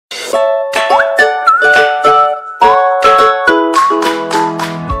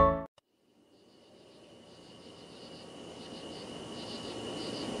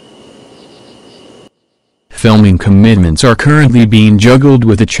Filming commitments are currently being juggled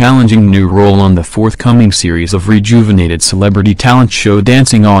with a challenging new role on the forthcoming series of rejuvenated celebrity talent show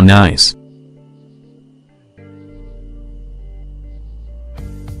Dancing on Ice.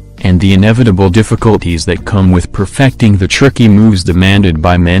 And the inevitable difficulties that come with perfecting the tricky moves demanded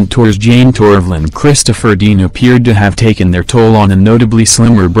by mentors Jane Torvill and Christopher Dean appeared to have taken their toll on a notably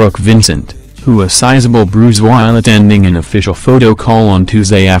slimmer Brooke Vincent, who a sizable bruise while attending an official photo call on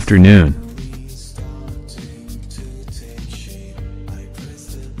Tuesday afternoon.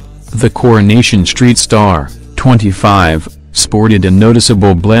 The Coronation Street star, 25, sported a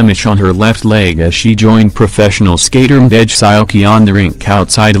noticeable blemish on her left leg as she joined professional skater Maddies Silky on the rink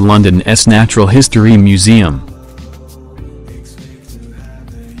outside London's Natural History Museum.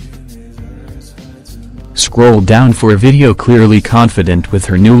 Scroll down for a video. Clearly confident with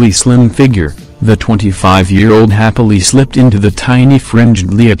her newly slim figure, the 25-year-old happily slipped into the tiny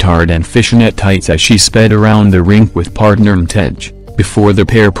fringed leotard and fishnet tights as she sped around the rink with partner Mtej, before the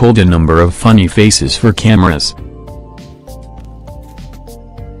pair pulled a number of funny faces for cameras.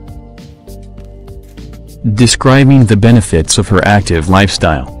 Describing the benefits of her active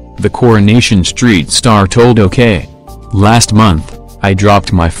lifestyle, the Coronation Street star told OK! "Last month, I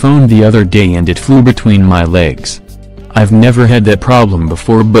dropped my phone the other day and it flew between my legs. I've never had that problem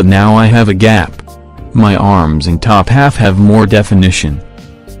before, but now I have a gap. My arms and top half have more definition."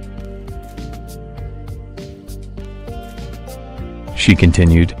 She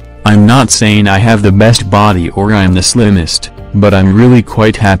continued, "I'm not saying I have the best body or I'm the slimmest, but I'm really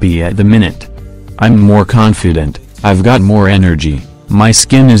quite happy at the minute. I'm more confident, I've got more energy, my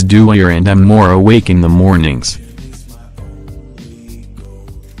skin is dewier and I'm more awake in the mornings."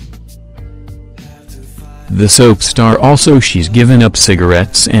 The soap star also she's given up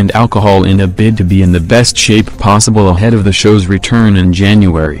cigarettes and alcohol in a bid to be in the best shape possible ahead of the show's return in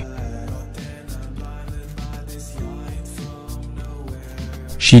January.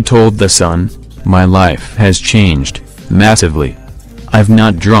 She told The Sun, "My life has changed, massively. I've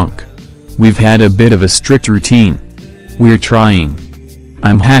not drunk. We've had a bit of a strict routine. We're trying.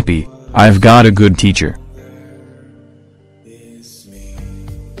 I'm happy, I've got a good teacher."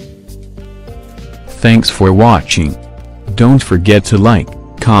 Thanks for watching. Don't forget to like,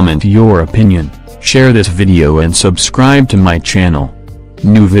 comment your opinion, share this video and subscribe to my channel.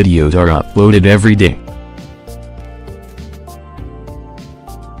 New videos are uploaded every day.